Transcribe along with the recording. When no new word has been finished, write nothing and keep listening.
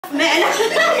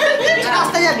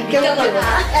রাস্তায় যাবি কেউ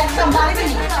একদম পারবি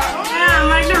না।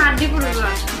 আমার একটা হাড্ডি পড়বে।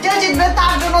 যে জিতবে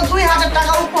তার জন্য 2000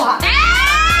 টাকা উপহার।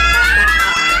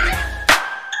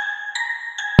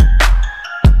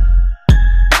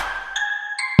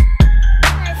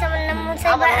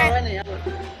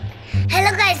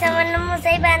 হ্যালো গাইস, আমার নাম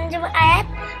মুসাইবা আঞ্জুম আয়াত।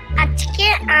 আজকে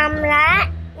আমরা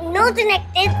নতুন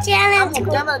একটা চ্যালেঞ্জ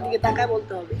করব। ক্যামেরার দিকে তাকায়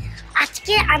বলতে হবে।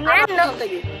 আজকে আমরা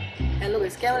হ্যালো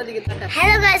গাইস, ক্যামেরার দিকে তাকায়।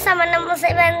 হ্যালো গাইস, আমার নাম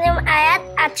মুসাইবা আঞ্জুম আয়াত।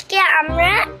 আজকে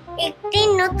আমরা একটি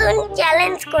নতুন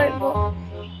চ্যালেঞ্জ করব।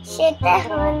 সেটা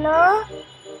হলো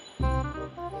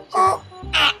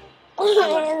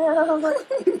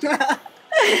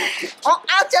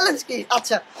চ্যালেঞ্জ কি?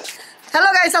 আচ্ছা, হ্যালো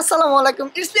গাইস, আসসালামু আলাইকুম।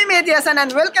 It's me Mehedi Hasan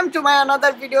and welcome to my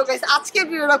another video guys. আজকের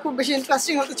ভিডিওটা খুব বেশি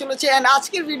ইন্টারেস্টিং হতে চলেছে এন্ড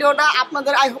আজকের ভিডিওটা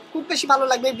আপনাদের আই হোপ খুব বেশি ভালো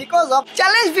লাগবে বিকজ অফ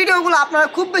চ্যালেঞ্জ ভিডিওগুলো আপনারা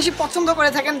খুব বেশি পছন্দ করে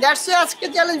থাকেন। দ্যাটস ওয়াই আজকে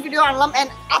চ্যালেঞ্জ ভিডিও আনলাম এন্ড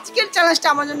আজকের চ্যালেঞ্জটা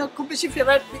আমার জন্য খুব বেশি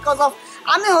ফেভারিট বিকজ অফ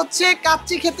আমি হচ্ছে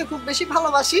কাচ্চি খেতে খুব বেশি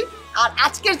ভালোবাসি। আর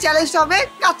আজকের চ্যালেঞ্জটা হবে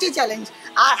কাচ্চি চ্যালেঞ্জ।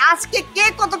 আর আজকে কে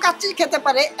কত কাচ্চি খেতে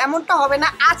পারে এমনটা হবে না,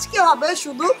 আজকে হবে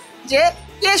শুধু যে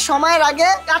কে সময়ের আগে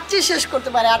কাচ্চি শেষ করতে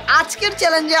পারে। আর আজকের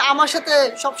চ্যালেঞ্জে আমার সাথে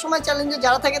সবসময় চ্যালেঞ্জে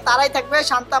যারা থাকে তারাই থাকবে,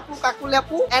 শান্তা আপু, কাকুলি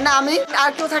আপু, এনা আমি, আর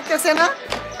কেউ থাকতেছে না।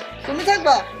 তুমি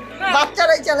থাকবা?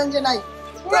 বাচ্চারা এই চ্যালেঞ্জে নাই।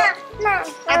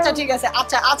 আচ্ছা ঠিক আছে।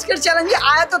 আচ্ছা, আজকের চ্যালেঞ্জে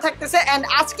আয়াত থাকতেছে এন্ড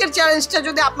আজকের চ্যালেঞ্জটা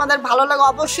যদি আপনাদের ভালো লাগে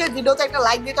অবশ্যই ভিডিওতে একটা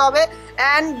লাইক দিতে হবে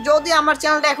এন্ড যদি আমার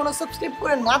চ্যানেলটা এখনো সাবস্ক্রাইব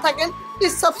করে না থাকেন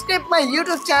please subscribe my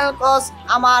YouTube channel cause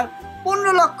আমার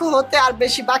 15 লক্ষ হতে আর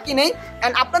বেশি বাকি নেই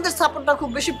এন্ড আপনাদের সাপোর্টটা খুব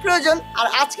বেশি প্রয়োজন। আর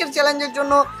আজকের চ্যালেঞ্জের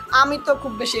জন্য আমি তো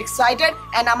খুব বেশি এক্সাইটেড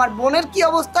এন্ড আমার বোনের কি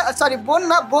অবস্থা, সরি বোন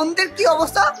না, বোনদের কি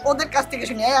অবস্থা ওদের কাছ থেকে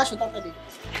শুনি। আসো তাড়াতাড়ি।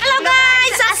 হ্যালো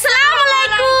গাইস, আসসালামু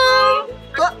আলাইকুম।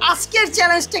 তো আজকের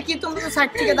চ্যালেঞ্জটা কি তোমরা সাইড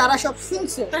থেকে দ্বারা সব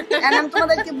শুনছো এন্ড আমি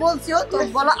তোমাদেরকে বলছিও, তো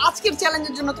বলো আজকের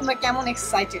চ্যালেঞ্জের জন্য তোমরা কেমন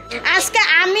এক্সাইটেড? আজকে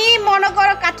আমি মনে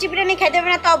করো কাচ্চি বিরিয়ানি খাইতে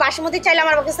পারি না, তাও বাসমতি চাইলে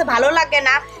আমার কাছে ভালো লাগে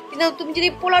না, কিন্তু তুমি যদি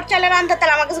পোলাও চাইলে রান্না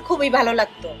তাহলে আমার কাছে খুবই ভালো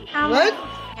লাগতো। আমার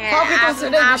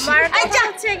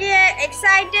হচ্ছে গিয়ে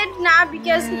এক্সাইটেড না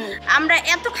বিকজ আমরা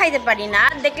এত খাইতে পারি না,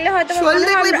 দেখলে হয়তো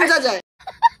বোঝা যায়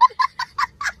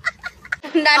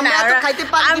না না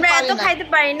আমরা এত খাইতে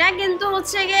পারি না, কিন্তু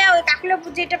হচ্ছে গিয়ে ওই কাকুলা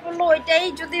যেটা বললো ওইটাই,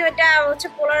 যদি ওইটা হচ্ছে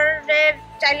পোলারের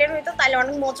চাইলের হইতো তাহলে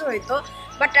অনেক মজা হইতো,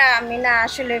 বাট আমি না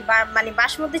আসলে মানে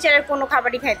বাসমতি চালের কোনো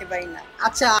খাবারই খাইতে পারি না।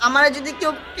 আচ্ছা, আমার যদি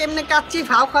কেউ কেমনে কাচ্চি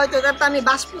ভাও খাওয়াইতো তাহলে আমি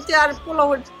বাসমতি আর পোলাও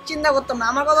চিন্তা করতাম না।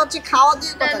 আমার কথা হচ্ছে খাওয়া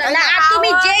দিয়ে কথা। না, আর তুমি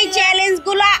যেই চ্যালেঞ্জ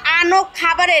গুলা আনো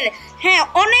খাবারের, হ্যাঁ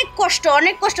অনেক কষ্ট,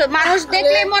 অনেক কষ্ট। মানুষ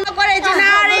দেখলে মনে করে যে না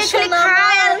আরে খালি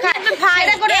খায় আর খায়,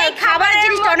 এটা করে খাবারের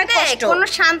জিনিসটা অনেক কষ্ট, কোনো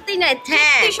শান্তি নাই,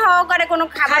 তৃপ্তি সহকারে কোনো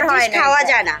খাবার হয় না, খাওয়া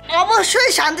যায় না।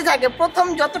 অবশ্যই শান্তি থাকে, প্রথম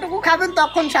যতটুকু খাবেন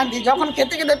তখন শান্তি, যখন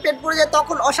খেতে খেতে পেট পড়ে যায়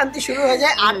তখন অশান্তি শুরু হয়ে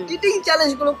যায়। আর ইটিং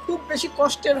চ্যালেঞ্জ গুলো খুব বেশি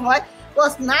কষ্টের হয়,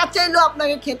 কজ না চাইলেও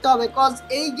আপনাকে খেতে হবে, কজ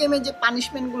এই গেমে যে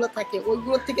পানিশমেন্ট গুলো থাকে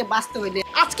ওইগুলো থেকে বাঁচতে হইলে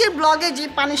আজকের ব্লগে যে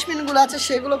পানিশমেন্ট গুলো আছে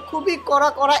সেগুলো খুবই কড়া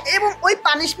কড়া এবং ওই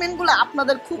পানিশমেন্ট গুলো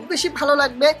আপনাদের খুব বেশি ভালো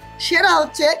লাগবে। সেটা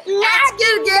হচ্ছে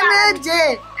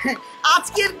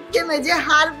আজকের গেমে যে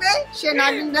হারবে সে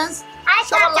নাগিন ডান্স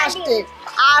সবার লাস্টে।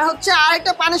 আর হচ্ছে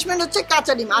আরেকটা পানিশমেন্ট হচ্ছে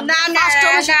কাঁচা ডিম।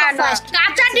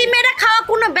 কাঁচা ডিমের খাওয়া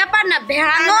কোনো ব্যাপার না,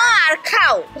 ভেড়ানো আর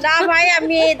খাও না ভাই,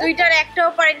 আমি এই দুইটার একটাও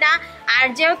পারি না। আর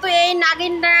যেহেতু এই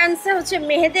নাগিন ডান্সে হচ্ছে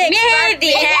মেহেদি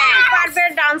পারবে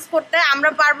ডান্স করতে,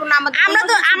 আমরা পারবো না।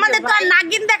 আমাদের তো আর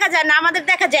নাগিন দেখা যায় না, আমাদের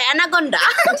দেখা যায় অ্যানাকন্ডা।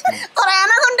 তোরা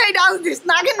অ্যানাকন্ডাই ডান্স দিস,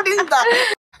 নাগিন দিস না।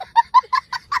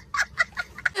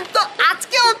 তো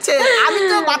আজকে হচ্ছে আমি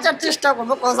তো বাঁচার চেষ্টা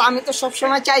করবো, কজ আমি তো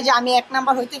সবসময় চাই যে আমি 1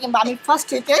 নাম্বার হইতে কিংবা আমি ফার্স্ট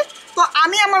হইতে। তো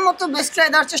আমি আমার মতো বেস্ট ট্রাই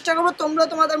দেওয়ার চেষ্টা করবো, তোমরা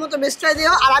তোমাদের মতো বেস্ট ট্রাই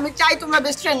দিও। আর আমি চাই তোমরা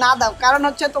বেস্ট ট্রাই না দাও, কারণ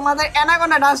হচ্ছে তোমাদের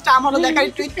অ্যানাকন্ডা ডান্সটা আমারও দেখার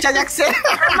একটু ইচ্ছা জাগছে।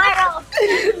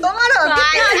 তোমারও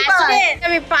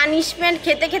আমি পানিশমেন্ট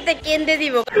খেতে খেতে কেঁদে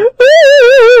দিব,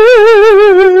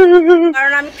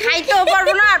 কারণ আমি খাইতেও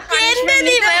পারবো না আর পানিশমেন্ট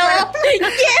দিব।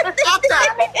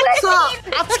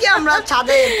 আজকে আমরা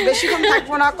ছাদে বেশিক্ষণ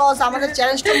থাকবো না, কজ আমাদের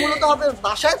চ্যালেঞ্জটা মূলত হবে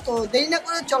বাসায়। তো দেরি না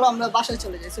করে চলো আমরা বাসায়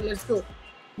চলে যাই। So let's go.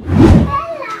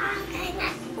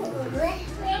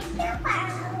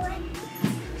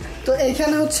 তো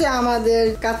এখানে হচ্ছে আমাদের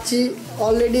কাচ্চি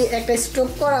অলরেডি একটা স্টক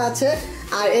করা আছে,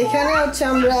 আর এখানে হচ্ছে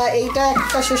আমরা এইটা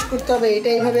একটা শেষ করতে হবে, এটা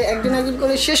এইভাবে একজন একজন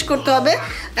করে শেষ করতে হবে।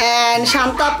 অ্যান্ড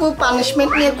শান্তা আপু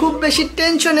পানিশমেন্ট নিয়ে খুব বেশি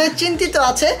টেনশনে চিন্তিত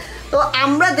আছে। তো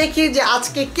আমরা দেখি যে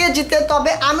আজকে কে জিতে।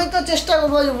 তবে আমি তো চেষ্টা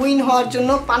করবো উইন হওয়ার জন্য।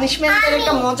 পানিশমেন্টের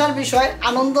একটা মজার বিষয়,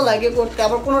 আনন্দ লাগে করতে,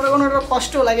 আবার কোনোটা কোনোটা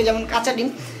কষ্টও লাগে, যেমন কাঁচা ডিম।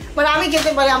 বাট আমি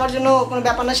খেতে পারি, আমার জন্য কোনো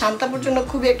ব্যাপার না। শান্তাপুর জন্য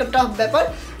খুবই একটা টাফ ব্যাপার।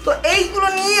 তো এইগুলো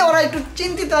নিয়ে ওরা একটু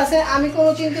চিন্তিত আছে, আমি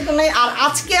কোনো চিন্তিত নাই। আর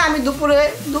আজকে আমি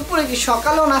দুপুরে কি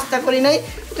সকালেও নাস্তা করি নাই।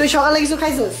 তুই সকালে কিছু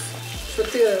খাইছিস?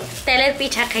 সত্যি তেলের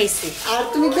পিঠা খাইছি। আর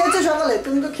তুমি খেয়েছো সকালে?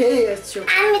 তুমি তো খেয়ে আসছো।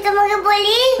 আমি তোমাকে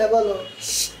বলি, বলো।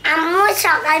 আম্মু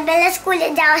সকালবেলা স্কুলে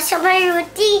যাওয়ার সময়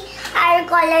রুটি আর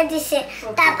কলা দিছে,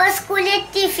 তারপর স্কুলের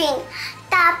টিফিন,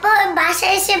 তারপর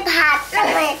বাসায় এসে ভাত।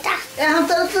 এটা এখন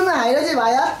তো তুমি হাইরা যে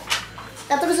ভাইয়া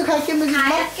এত কিছু খাই কেমন?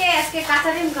 আজকে কাঁচা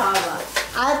ডিম খাওয়াবা।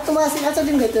 আর তোমার আজকে কাঁচা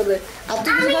ডিম খেতে হবে। আর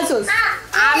তুমি কি খাইছোস?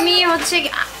 আমি হচ্ছে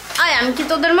আমি কি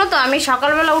তোদের মতো আমি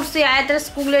সকালবেলা উঠছি, আয়াতের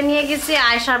স্কুলে নিয়ে গেছি,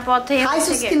 আসার পথে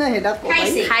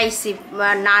খাইছি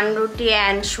নান রুটি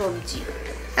এন্ড সবজি।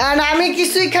 আমি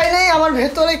কিছুই খাই নাই, আমার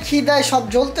ভেতরে খিদায় সব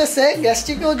জ্বলতেছে,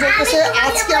 গ্যাস্ট্রিকও জ্বলতেছে।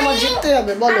 আজকে আমার জিততে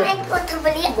হবে। বলো।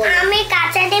 আমি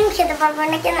কাঁচা ডিম খেতে পারবো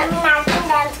না, কেন আমি নাগিন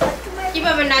ডান্স করতে পারবো।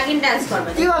 কিভাবে নাগিন ডান্স করবে?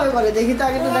 কিভাবে করে দেখি তো,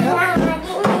 আগে তো দেখো।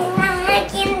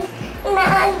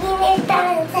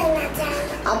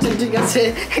 আচ্ছা ঠিক আছে,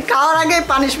 খাওয়ার আগে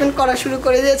পানিশমেন্ট করা শুরু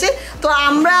করে দিয়েছে। তো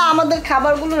আমরা আমাদের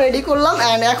খাবারগুলো রেডি করলাম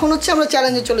অ্যান্ড এখন হচ্ছে আমরা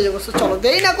চ্যালেঞ্জে চলে যাবো। তো চলো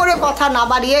দেরি না করে কথা না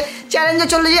বাড়িয়ে চ্যালেঞ্জে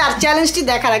চলে যাই। আর চ্যালেঞ্জটি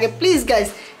দেখার আগে please guys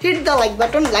hit the like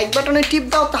বাটনে টিপ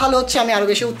দাও, তাহলে হচ্ছে আমি আরও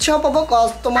বেশি উৎসাহ পাবো। কজ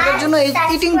তোমাদের জন্য এই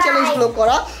ইটিং চ্যালেঞ্জগুলো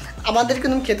করা আমাদের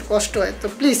কিন্তু খেতে কষ্ট হয়। তো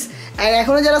প্লিজ আর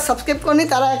এখনো যারা সাবস্ক্রাইব করেনি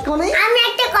তারা এখনই। আমি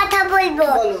একটা কথা বলবো,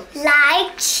 like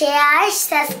share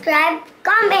subscribe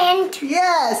comment.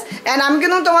 Yes, and আমি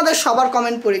কিন্তু তোমাদের সবার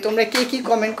কমেন্ট পড়ি, তোমরা কে কি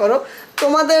কমেন্ট করো,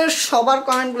 তোমাদের সবার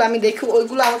কমেন্টগুলো আমি দেখি,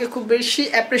 ওইগুলো আমাকে খুব বেশি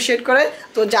অ্যাপ্রিসিয়েট করে।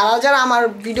 তো যারা যারা আমার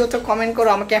ভিডিওতে কমেন্ট করো,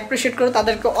 আমাকে অ্যাপ্রিসিয়েট করো,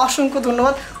 তাদেরকে অসংখ্য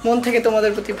ধন্যবাদ, মন থেকে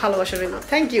তোমাদের প্রতি ভালোবাসা রইল।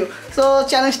 Thank you. সো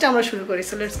চ্যালেঞ্জটা আমরা শুরু করি।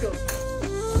 So let's go.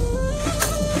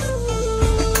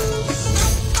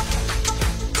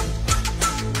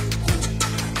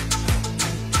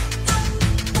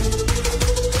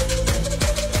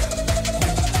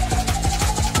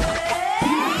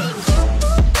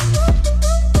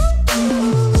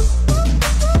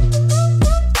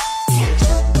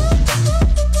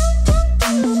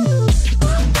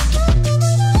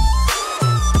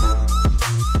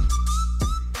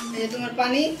 তোমার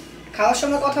পানি খাওয়ার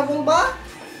সময় কথা বলবা,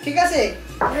 ঠিক আছে?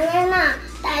 না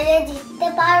তাহলে জিততে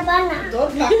পারবা না।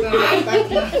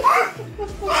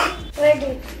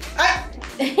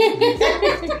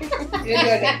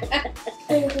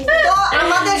 তো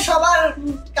আমাদের সবার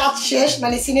কাজ শেষ,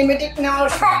 মানে সিনেমেটিক নেওয়ার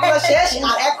শেষ।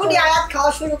 আর এখনই আয়াত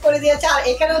খাওয়া শুরু করে দিয়েছে। আর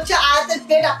এখানে হচ্ছে আয়াতের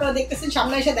প্লেট, আপনারা দেখতেছেন,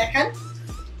 সামনে এসে দেখেন।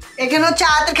 এখানে হচ্ছে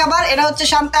আয়াতের খাবার, এটা হচ্ছে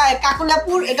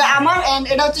কাকুলাপুর, এটা আমার, এন্ড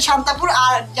এটা হচ্ছে শান্তাপুর।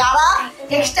 আর যারা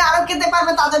এক্সট্রা আরো খেতে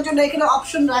পারবে তাদের জন্য এখানে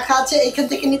অপশন রাখা আছে, এখান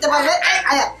থেকে নিতে পারবে।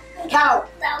 আয়াত দাও।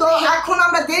 তো এখন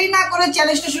আমরা দেরি না করে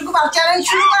চ্যালেঞ্জটা শুরু করবো। আর চ্যালেঞ্জ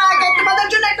শুরু করার আগে তোমাদের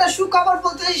জন্য একটা সুখবর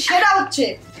বলতে চাই, সেটা হচ্ছে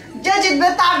যে জিতবে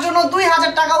তার জন্য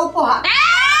 2000 টাকা উপহার।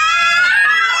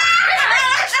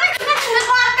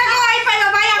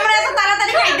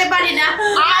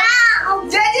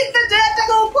 যে জিতবে 2000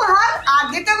 টাকা উপহার। আর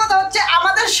দ্বিতীয় কথা হচ্ছে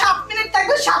আমাদের 7 মিনিট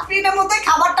থাকবে, 7 মিনিটের মধ্যে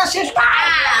খাবারটা শেষ করতে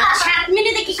হবে। 7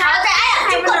 মিনিটে কি খাওয়া যায়?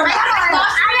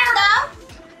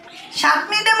 7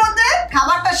 মিনিটের মধ্যে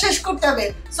খাবারটা শেষ করতে হবে।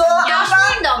 সো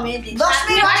 10 মিনিট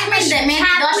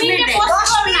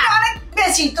অনেক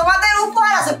বেশি। তোমাদের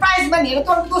উপহার আছে, প্রাইজ মানি, এটা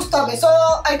তোমার বুঝতে হবে। সো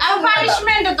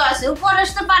পানিশমেন্টও তো আছে, উপরে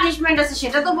তো পানিশমেন্ট আছে,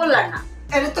 সেটা তো বললাম না।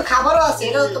 এটা তো খাবারও আছে,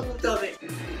 এটাও তো বলতে হবে।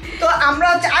 তো আমরা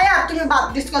হচ্ছে আয়াত তুমি বাদ,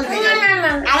 ডিসকাউন্ট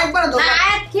আরেকবার ধরো।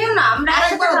 আয়াত কেউ না, আমরা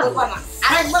আরেকবার ধরবা না,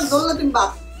 আরেকবার ধরলে তুমি বাদ।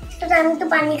 আমি তো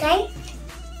পানি খাই।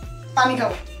 পানি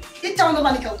খাও, ইচ্ছা মতো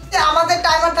পানি খাও। আমাদের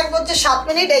টাইমার থাকবে হচ্ছে 7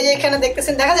 মিনিট। এই যে এখানে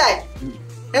দেখতেছেন, দেখা যায়?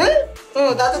 হ্যাঁ,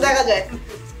 তা তো দেখা যায়।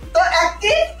 তো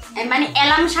একটি মানে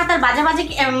এলাম সাথে বাজাবাজি,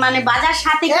 মানে বাজার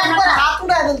সাথে একবার হাত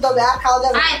উঠায় ফেলতে হবে, আর খাওয়া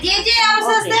যাবে না। যে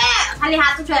অবস্থা খালি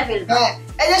হাত উঠায় ফেলবে। হ্যাঁ,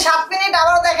 এই যে 7 মিনিট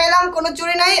আবারও দেখাইলাম, কোনো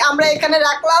চুরি নাই, আমরা এখানে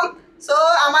রাখলাম। সো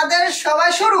আমাদের সবাই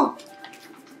শুরু।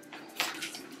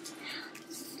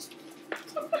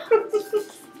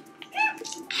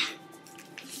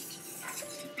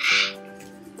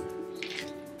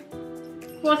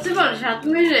 পসিবল 7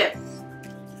 মিনিটে?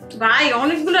 ভাই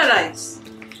অনেকগুলো রাইস।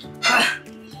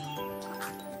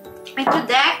 একটু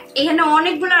দেখ, এখানে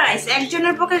অনেকগুলো রাইস,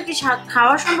 একজনের পক্ষে কি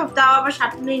খাওয়া সম্ভব? তাও আবার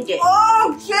 7 মিনিটে। ও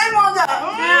সেই মজা।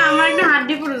 হ্যাঁ, আমার একটু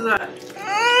হাড্ডি পড়ে যায়।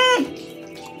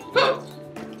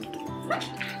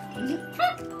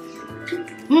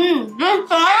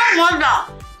 মজা।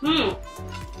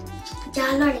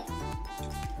 জানো রে,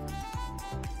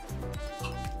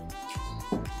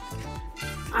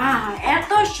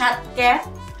 এত স্বাদকে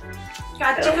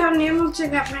কাচ্চি খাওয়ার নিয়ম হচ্ছে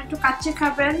কি আপনি একটু কাচ্চি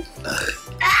খাবেন।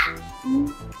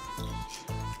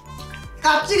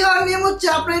 কাচ্চি খাওয়ার নিয়ম হচ্ছে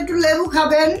আপনি একটু লেবু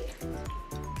খাবেন।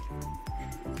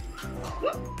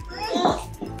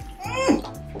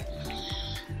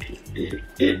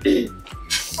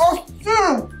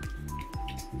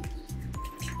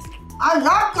 আর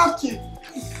রাত কাচ্ছি।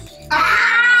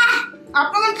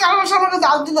 আপনাদের কেমন আমাকে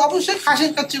দাও দিন, অবশ্যই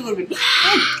খাসির কাচ্চি করবেন।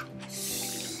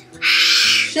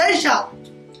 সেই স্বাদ,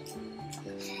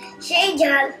 সেই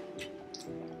ঝাল।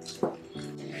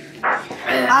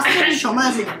 আজকে সময়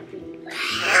আছে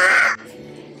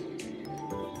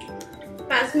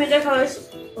 5 মিনিটে খাওয়া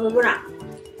হইব না।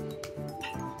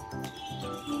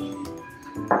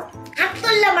 হাত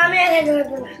তুললাম আমি, আগে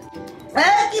ধরবো না।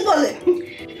 হ্যাঁ কি বলে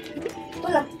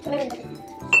তুললাম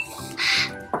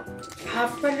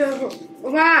হাফ প্লেট হবো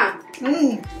মা।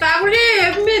 তাহলে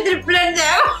মেয়েদের প্লেট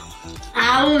দাও।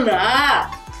 আল্লাহ,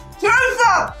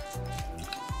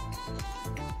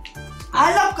 I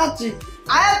love Kacchi.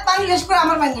 আয়াত পানি শেষ করে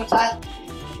আমার বাইরে চায়।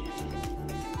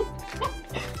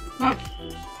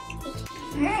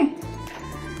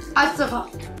 আচ্ছা খাও,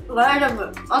 লড়াই যাবে।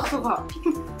 আচ্ছা খাও।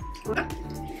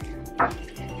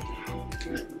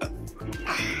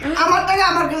 আমার টাকা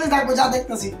আমার কাছে থাকবো, যা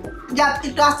দেখতেছি। যা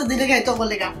একটু আস্তে ধীরে খাই তো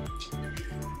বলে গা।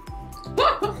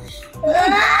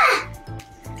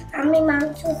 আমি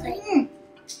মাংস খাই।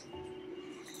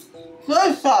 সেই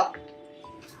স্বাদ।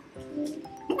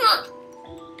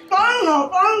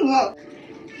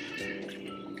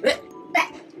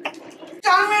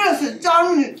 চার মিনিট আছে, 4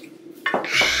 মিনিট।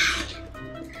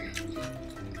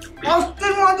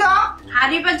 অস্থির মজা।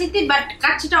 হাড়ি বাজিতে বাট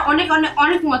কাচ্চিটা অনেক অনেক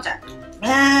অনেক মজা।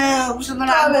 হ্যাঁ অবশ্যই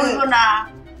বলবো না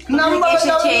নাম্বার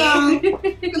এসেছে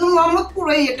কিন্তু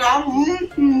মোহাম্মদপুরেই এটা।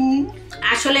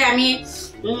 আসলে আমি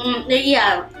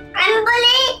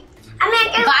বলি আমি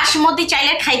বাসমতি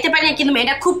চাইলে খাইতে পারি না, কিন্তু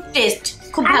এটা খুব টেস্ট,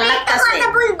 খুব ভালো লাগতেছে। কথা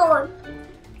বলবো,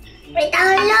 এটা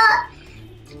হলো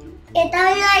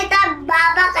এটা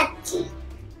বাবা কাচ্চি।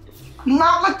 মা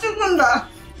কাচ্চি কোনটা?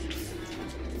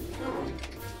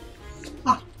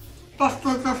 কষ্ট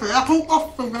হচ্ছে, এখন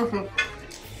কষ্ট হচ্ছে।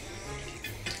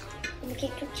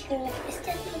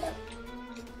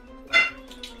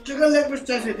 চিকেন লেগ পিস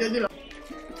চাইছে, দিয়ে দিলাম।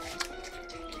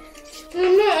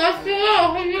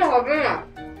 হবে না,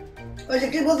 ওই যে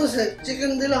কি বলতেছে,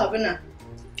 চিকেন দিলে হবে না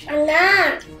না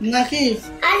নাকি?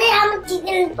 আরে আমি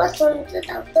চিকেন পছন্দ,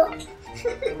 দাও তো।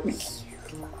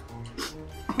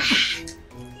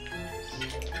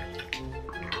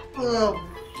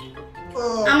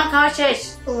 আমার খাওয়া শেষ।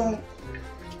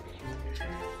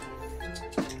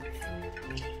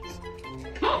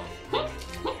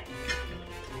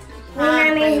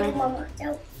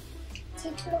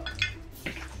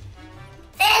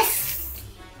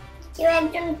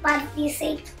 একজন পাত দিয়েছে,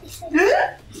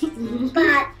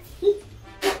 পাত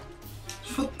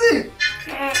সত্যি?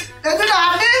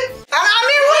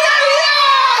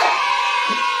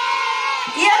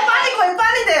 পানি কই,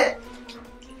 পানি দে।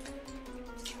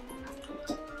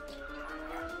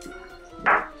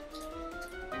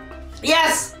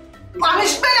 ইয়েস,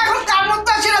 পানিশমেন্ট এখন কার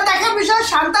মধ্যে আছে না দেখার বিষয়।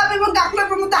 শান্তা এবং কাকুলের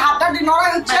মধ্যে হাতটাটি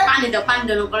নড়াই হচ্ছে। পানি দাও, পানি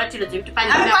দাও, গলা ছিল যে একটু পানি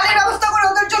দাও। আমি পানির ব্যবস্থা করে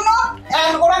ওদের জন্য,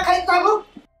 এন্ড ওরা খাইতে হবে।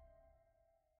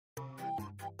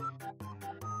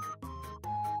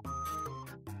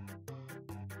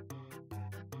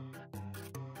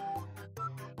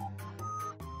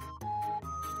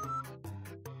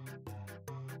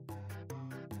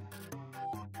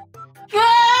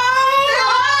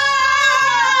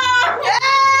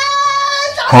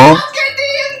 Huh?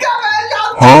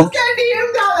 Huh?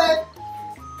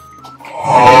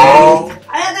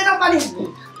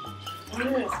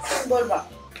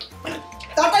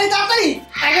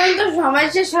 এখন তো সময়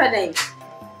শেষ হয় নাই।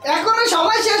 এখনো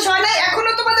সময় শেষ হয় নাই,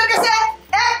 এখনো তোমাদের কাছে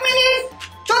 1 মিনিট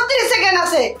 34 সেকেন্ড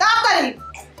আছে। তাড়াতাড়ি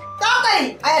তাড়াতাড়ি।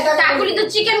 কাকুলি তো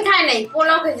চিকেন খায় নাই,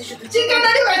 পোলাও খাইছে শুধু। চিকেন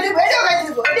খাইতে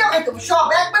হবে, সব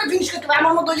একবারে ফিনিশ করতে হবে।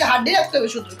 আমার মতো ওই যে হাড্ডি রাখতে হবে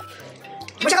শুধু।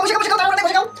 বসে খাও, তাড়াতাড়ি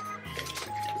বসে খাও।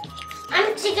 আমি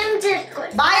চিকেন চেক করি।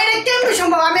 বাইরে কেমন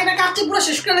সম্ভব? আমি একটা কাচ্চি পুরো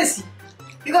শেষ করে দিয়েছি।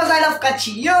 Because I love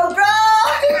Kacchi. Yo, bro!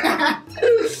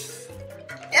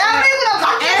 এমনিগুলো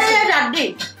Kacchi। রাড্ডি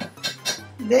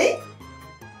দেই।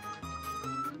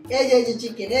 এই যে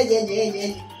চিকেন,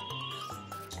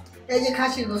 এই যে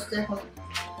খাসির গোশত এখন।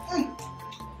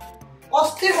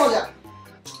 অস্থির মজা।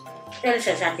 তেল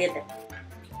শেষ, আর দিয়ে দে।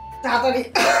 তাড়াতাড়ি।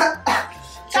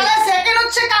 তাহলে সেকেন্ড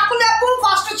হচ্ছে কাকুলি আপু,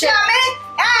 ফার্স্ট হচ্ছে আমি,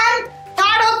 এন্ড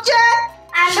থার্ড হচ্ছে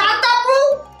শান্ত আপু,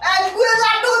 এন্ড গুয়ের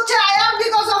লাড্ডু হচ্ছে আয়াত।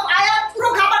 বিকজ অফ আয়াত পুরো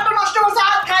খাবারটা নষ্ট করছে,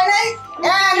 আর খাই নাই।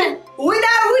 এন্ড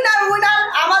উইনার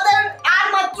আমাদের আর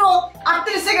মাত্র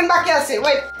 38 সেকেন্ড বাকি আছে।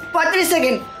 Wait, 35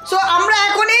 second. সো আমরা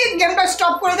এখনই গেমটা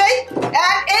স্টপ করে দেই।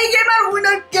 এন্ড এই গেমের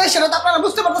উইনার কে সেটা তো আপনারা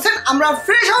বুঝতে পারতেছেন। আমরা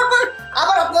ফ্রেশ হওয়ার পর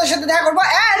আবার আপনাদের সাথে দেখা করবো।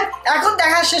 এন্ড এখন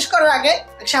দেখা শেষ করার আগে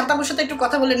শান্তাপুর সাথে একটু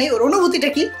কথা বলে নেই, ওর অনুভূতিটা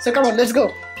কি। So come on, let's go.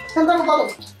 শান্তাপু বলো।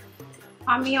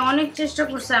 আমি অনেক চেষ্টা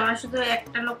করছি, আমার শুধু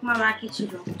একটা লোকমা বাকি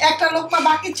ছিল। একটা লোকমা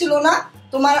বাকি ছিল না,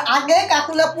 তোমার আগে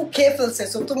কাকুলা আপু খেয়ে ফেলছে,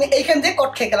 সো তুমি এইখান থেকে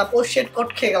কট খেয়ে গেলাম, ও শেট কট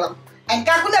খেয়ে গেলাম। এন্ড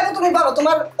কাকুলা আপু তুমি বলো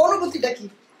তোমার অনুভূতিটা কি?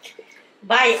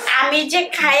 ভাই আমি যে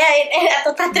খায়া এত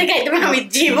তাড়াতাড়ি খাইতে পারি আমি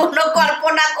জীবনও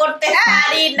কল্পনা করতে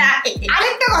পারি না।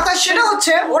 আরেকটা কথা সেটা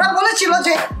হচ্ছে ওরা বলেছিল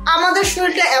যে আমাদের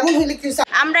শরীরটা এমন হলে কি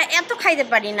আমরা এত খাইতে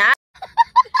পারি না,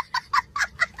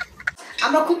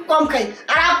 আমরা খুব কম খাই।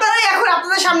 আর আপনারাই এখন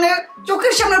আপনাদের সামনে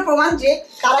চোখের সামনে প্রমাণ যে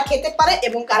কারা খেতে পারে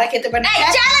এবং কারা খেতে পারে না।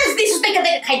 চ্যালেঞ্জ দিছিস তুই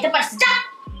খাইতে পারছিস, যা।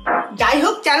 যাই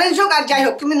হোক চ্যালেঞ্জ হোক আর যাই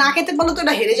হোক, তুমি না খেতে পারলে তো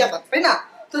এটা হেরে যাবে, তাই না?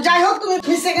 তো যাই হোক তুমি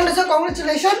 3 সেকেন্ড হচ্ছে,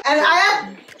 কংগ্রেচুলেশন। এন্ড আয়াত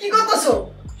কি করতেছো?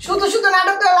 শুধু শুধু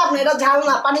নাটক করে লাভ নেই, এটা ঝাল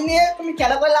না, পানি নিয়ে তুমি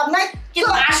খেলা করে লাভ নাই।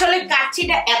 কিন্তু আসলে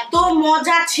কাচ্চিটা এত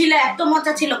মজা ছিল, এত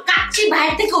মজা ছিল, কাচ্চি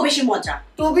ভাইয়ের থেকেও বেশি মজা।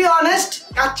 টু বি অনেস্ট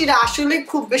কাচ্চিটা আসলে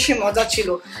খুব বেশি মজা ছিল।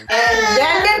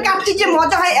 ব্র্যান্ডের কাচ্চি যে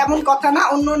মজা হয় এমন কথা না,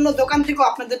 অন্য অন্য দোকান থেকেও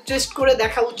আপনাদের টেস্ট করে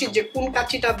দেখা উচিত যে কোন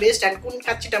কাচ্চিটা বেস্ট আর কোন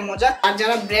কাচ্চিটা মজা। আর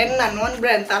যারা ব্র্যান্ড না নন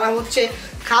ব্র্যান্ড তারা হচ্ছে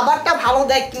খাবারটা ভালো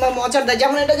দেয় কিংবা মজার দেয়,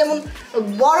 যেমন এটা যেমন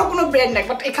বড় কোনো ব্র্যান্ড না,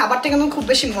 বাট এই খাবারটা কিন্তু খুব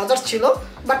বেশি মজার ছিল।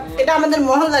 বাট এটা আমাদের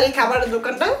মহল্লার এই খাবারের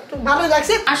দোকানটা তো ভালো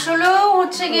লাগছে। আসলেও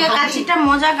হচ্ছে গিয়ে কাচ্চিটা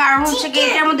মজা, কারণ হচ্ছে গিয়ে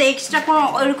এটার মধ্যে এক্সট্রা কোনো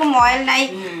ওইরকম অয়েল নাই,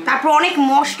 তারপর অনেক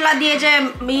মশলা দিয়ে যে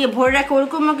ভরে রাখে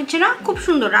ওরকম কিছু না। খুব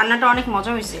সুন্দর, রান্নাটা অনেক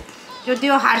মজা হয়েছে,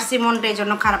 যদিও হারসি মনটা এই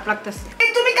জন্য খারাপ লাগতেছে।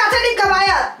 তুমি কাঁচা ডিম খাবা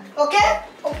আয়াত, ওকে?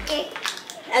 ওকে।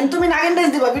 এন্ড তুমি নাগিন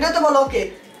ডান্স দিবা, ভিডিওতে বলো ওকে?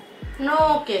 নো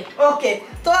ওকে। ওকে,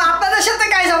 তো আপনাদের সাথে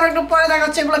গাইস আবার একটু পরে দেখা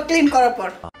হচ্ছে এগুলো ক্লিন করার পর।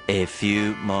 A few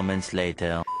moments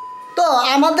later. তো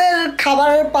আমাদের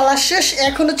খাবারের পালা শেষ,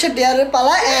 এখন হচ্ছে ডেয়ারের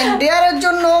পালা। এন্ড ডেয়ারের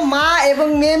জন্য মা এবং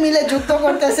মেয়ে মিলে যুদ্ধ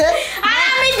করতেছে। আর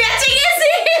আমি বেঁচে গেছি।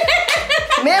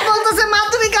 মেয়ে বলতেছে মা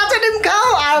তুমি কাঁচা ডিম খাও,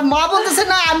 আর মা বলতেছে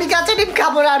না আমি কাঁচা ডিম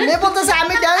খাবো না। আর মেয়ে বলতেছে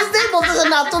আমি ডান্স দিই, বলতেছে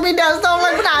না তুমি ডান্স দাও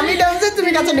লাগবে না, আমি ডান্স দিই, তুমি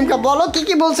কাঁচা ডিম খাও। বলো কি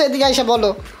কি বলছো, এদিকে এসে বলো।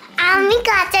 আমি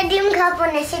কাঁচা ডিম খাবো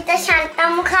না, সেটা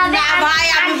শান্তামু খাবে। না ভাই,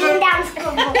 আমি ডান্স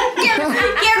করবো।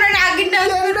 কেউ না নাগিন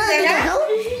ডান্স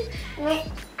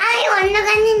আমি অন্য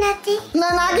গানে নাচি। না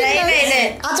না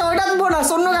আচ্ছা ওইটা তো বোনাস,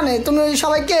 অন্য গানে তুমি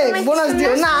সবাইকে বোনাস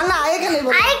দিও। না না এখানে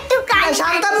বলো, আরেকটু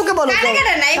শান্তামুকে বলো,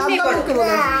 শান্তামুকে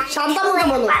বলো, শান্তামুকে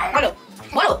বলো। বলো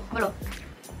বলো বলো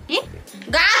কি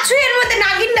গাছের মধ্যে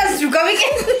নাগিন ডান্স ঢুকাবে কি?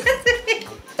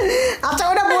 আচ্ছা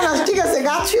ওটা বোনাস, ঠিক আছে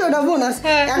গাছি ওটা বোনাস।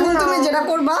 এখন তুমি যেটা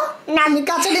করবা আমি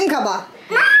কাঁচা ডিম খাবা,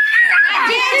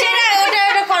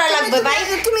 ওটা করা লাগবে ভাই।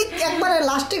 তুমি একবারে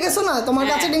লাস্টে গেছো না, তোমার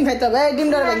কাঁচা ডিম খাইতে হবে। এই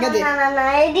ডিমটা ভেঙে দে, না না না,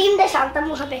 এই ডিমটা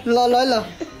শান্তামু খাবে। ল ল ল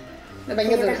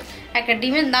ভেঙে দে। একটা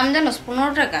ডিমের দাম জানোস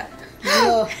 15 টাকা।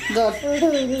 ধর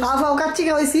খাও খাও, কাচ্চি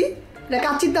খাওয়াইছি, এটা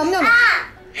কাচ্চির দাম জানো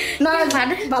না?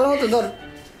 ভালো মতো ধর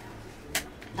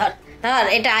ধর ধর,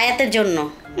 এটা আয়াতের জন্য,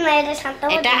 না এটা শান্তামু।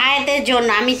 এটা আয়াতের জন্য।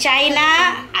 আমি চাই না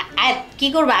আয়াত কি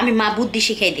করবো, আমি মা বুদ্ধি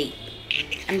শিখাই দিই,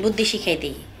 আমি বুদ্ধি শিখাই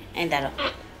দিই। এই দাঁড়াও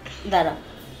দাঁড়াও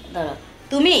দাঁড়াও,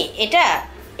 তুমি এটা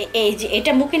এই যে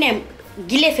এটা মুখে নিয়ে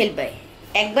গিলে ফেলবে,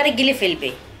 একবারে গিলে ফেলবে,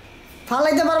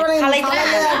 ফালাইতে পারবে না, ফালাইতে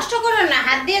নষ্ট করো না,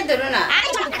 হাত দিয়ে ধরো না।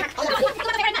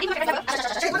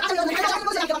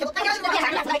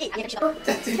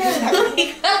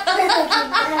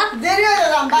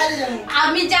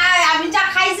 আমি যা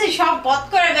খাইছি সব বধ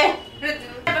করে দে।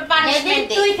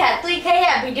 তুই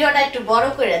খাইয়া ভিডিওটা একটু বড়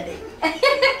করে দে।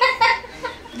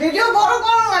 ভিডিও বড়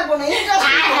করো লাগবে না,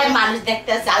 মানুষ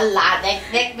দেখতেছে, আল্লাহ দেখ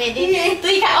দেখ মেহেদি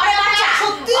তুই খা। ওরে বাচ্চা,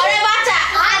 ওরে বাচ্চা,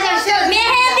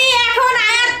 মেহেদি এখন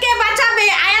আয়াতকে বাঁচাবে,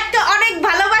 আয়াতকে অনেক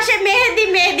ভালোবাসে মেহেদি,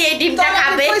 মেহেদি এই ডিমটা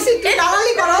খাবে।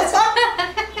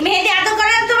 মেহেদি আদর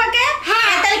করে না তোমাকে?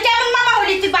 হ্যাঁ, তাহলে কেমন মামা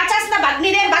হলি তুই? বাঁচাস না ভাগ্নি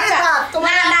রে, বাচ্চা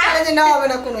তোমার চ্যালেঞ্জ না হবে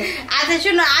না কোনো। আচ্ছা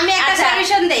শুনো, আমি একটা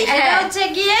সাজেশন দেই, সেটা হচ্ছে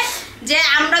গিয়ে যে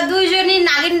আমরা দুইজনই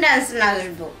নাগিন ডান্স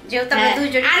নাচবো, যেহেতু আমরা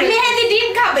দুইজন। আর মেহেদি ডিম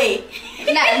খাবে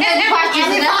না, আমি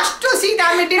ফার্স্ট সিট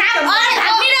আমি ডিম খাবো। আর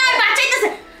ভাগ্নিরা বাঁচাইতেছে,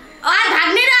 আর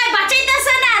ভাগ্নিরা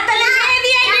বাঁচাইতেছে না, তাহলে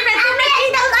মেহেদি এই ডিমে তোমরা কি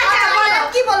দাও?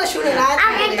 কি বলে শুনে না,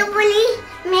 আমি তো বলি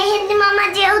মেহেদি মামা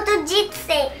যেহেতু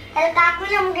জিতছে তাহলে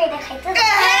কাকুলে মুখে দেখাইতে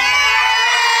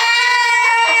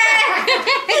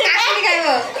কাকুলি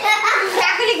খাইবো,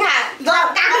 কাকুলি খা,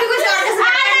 কাকুলি কইছে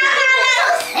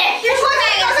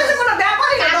কোনো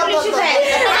ব্যাপারই না। কাকুলি শুকায়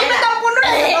আমি তো 15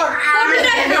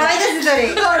 টাকা খাওয়াইতেছি তোরে।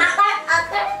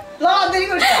 ল দেরি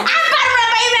করিস না। আর পারবো না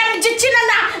ভাই, আমি জিতছি না।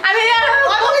 না আমি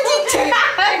জিতছি,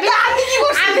 আমি কি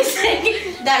করছি? আমি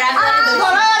দাঁড়া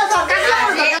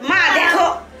মা দেখো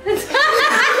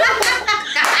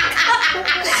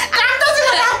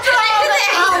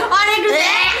অনেক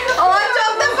ও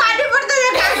চোখ তো ফাটি পড়তে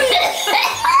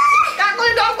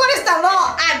কাকুলি ডম করিস না, ল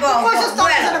আর বল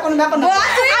কোনো ব্যাপার না।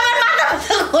 তুই আমার মাথা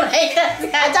ঘুরাইতেছে।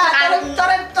 আচ্ছা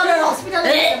তোরে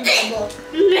হসপিটালে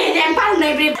পারো না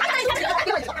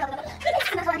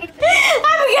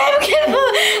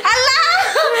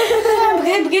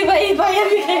বিকে ভাই ভাই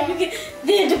আমি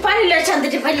দিয়ে পানি লয়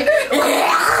শান্তিতে পানি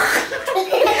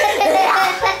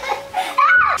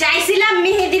চাইছিলাম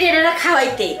মেহেদির এরা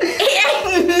খাওয়াইতে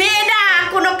মেয়েরা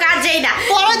কোনো কাজেই না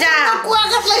যা কুয়া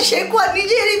কাটলে সে কুয়া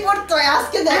নিজেরই পড়তো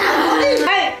আজকে দেখা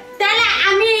তাহলে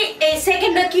আমি এই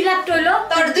সেকেন্ডে কি লাভ হইলো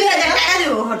তোর 2000 টাকা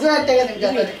দেব 2000 টাকা দেব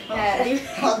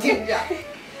যা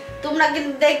তোমরা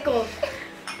কিন্তু দেখো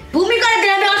ভূমি করে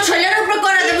দিলে আমি ওর ছেলের উপর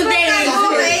করে দেব দেই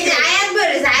এই যে আয়াত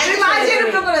বের যায় মাঝের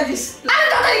উপর করে দিস আরে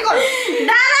তাড়াতাড়ি কর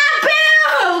দাদা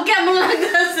পেও কেমন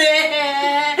লাগছে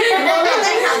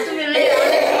তুমি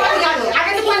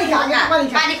আগে তো পানি খা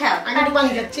পানি খাও আগে তো পানি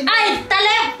খাচ্ছি এই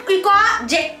তাহলে কি কো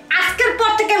যে আজকের পর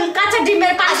থেকে কাঁচা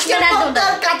ডিমের পানিশমেন্ট আর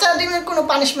দাও কাঁচা ডিমের কোনো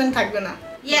পানিশমেন্ট থাকবে না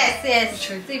ইয়েস ইয়েস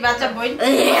তুই বাচ্চা বই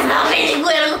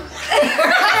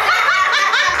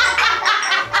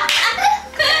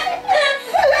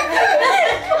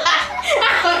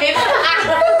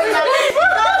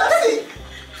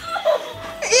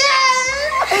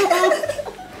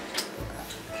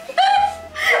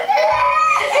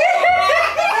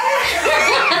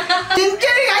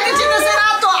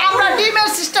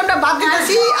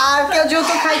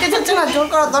যেহেতু খাইতে চাচ্ছে না জোর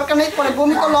করার দরকার নেই পরে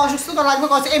বমি করলে অসুস্থতা লাগবে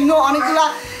করছে এমনিও অনেকগুলা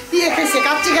ইয়ে খাইছে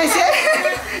কাচ্চি খাইছে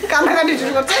কান্নাকাটি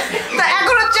শুরু করছে তো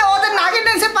এখন হচ্ছে ওদের নাগিন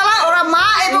ডান্সে পালা ওরা মা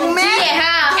এবং মেয়ে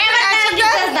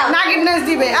নাগিন ডান্স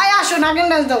দিবে আয় আসো নাগিন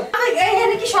ডান্স দাও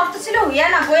এইখানে কি শর্ত ছিল হইয়া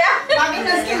না বইয়া নাগিন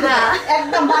ডান্স কি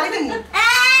একদম বাড়িতে নি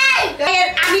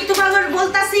আমি তোমাদের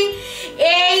বলতাছি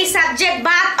এই সাবজেক্ট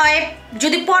বাদ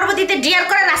যদি পরবর্তীতে ডিয়ার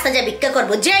করে রাস্তা যা ভিক্ষা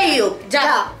করব যেই হোক যা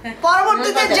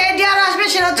পরবর্তীতে যে ডিয়ার আসবে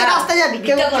সেটা হচ্ছে রাস্তা যা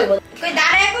ভিক্ষা করব কই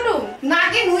দাঁড়ায় করু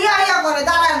নাগিন হুইয়া হুইয়া করে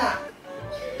দাঁড়ায় না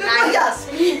তুই কই যাস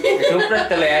চোপড়ার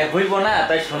তলে হইব না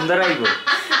তাই সুন্দর হইব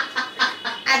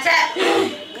আচ্ছা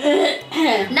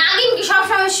নাগিন কি সব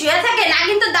সময় শুয়ে থাকে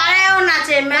নাগিন তো দাঁড়ায়ও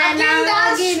নাচে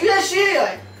নাগিন শুয়ে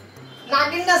হয়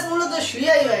নাগিন ডান্স মূলত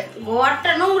শুয়েই হয়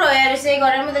ঘরটা নোংরা হয়ে আর সেই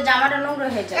ঘরের মধ্যে জামাটা নোংরা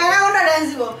হয়ে যায় অ্যানাকোন্ডা ডান্স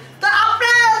দিব তো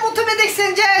আপনারা প্রথমে দেখছেন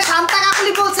যে শান্তা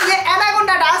কাকুলি বলছে যে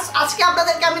অ্যানাকোন্ডা ডান্স আজকে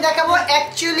আপনাদেরকে আমি দেখাবো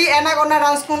অ্যাকচুয়ালি অ্যানাকোন্ডা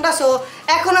ডান্স কোনটা সো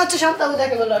এখন হচ্ছে শান্তা আপু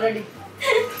দেখাবো অলরেডি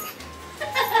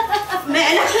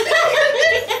মেনা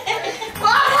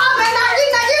বাবা মেনা কি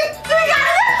নাকি তুই গান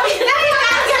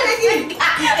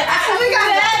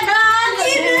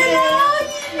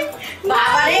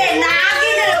বাবা রে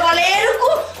নাগিন বলে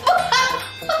এরকম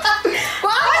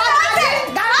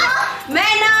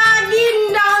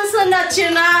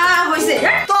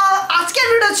তো আজকের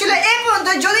ভিডিও ছিল এই পর্যন্ত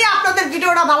যদি আপনাদের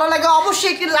ভিডিওটা ভালো লাগে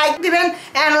অবশ্যই একটি লাইক দিবেন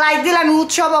এন্ড লাইক দিলে আমি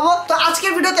উৎসাহ পাবো তো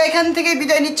আজকের ভিডিওতে এখান থেকে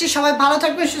বিদায় নিচ্ছি সবাই ভালো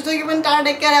থাকবেন সুস্থ থাকবেন tata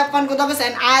take care have fun কথা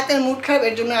বলছেন আয়াতের মুড খারাপ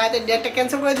এর জন্য আয়াতের ডেটটা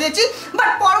ক্যান্সেল করে দিয়েছি বাট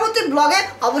পরবর্তী ব্লগে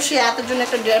অবশ্যই আয়াতের জন্য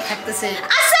একটা ডেট থাকতেছে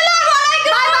আসলে